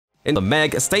In The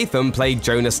Meg, Statham played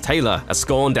Jonas Taylor, a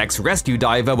scorned ex-rescue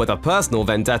diver with a personal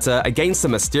vendetta against a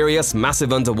mysterious,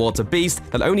 massive underwater beast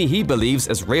that only he believes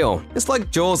is real. It's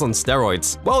like Jaws on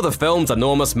steroids. While the film's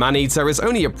enormous man-eater is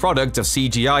only a product of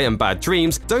CGI and bad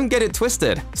dreams, don't get it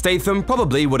twisted. Statham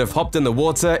probably would have hopped in the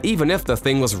water even if the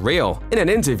thing was real. In an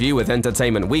interview with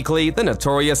Entertainment Weekly, the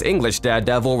notorious English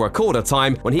daredevil recalled a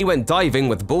time when he went diving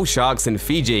with bull sharks in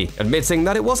Fiji, admitting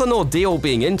that it was an ordeal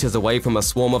being inches away from a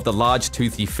swarm of the large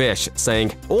toothy fish,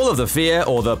 saying, "All of the fear,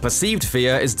 or the perceived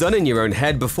fear, is done in your own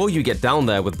head before you get down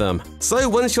there with them." So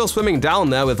once you're swimming down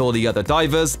there with all the other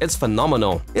divers, it's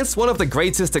phenomenal. It's one of the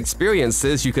greatest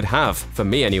experiences you could have, for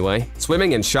me anyway.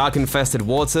 Swimming in shark-infested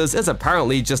waters is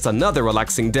apparently just another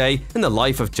relaxing day in the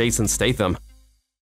life of Jason Statham.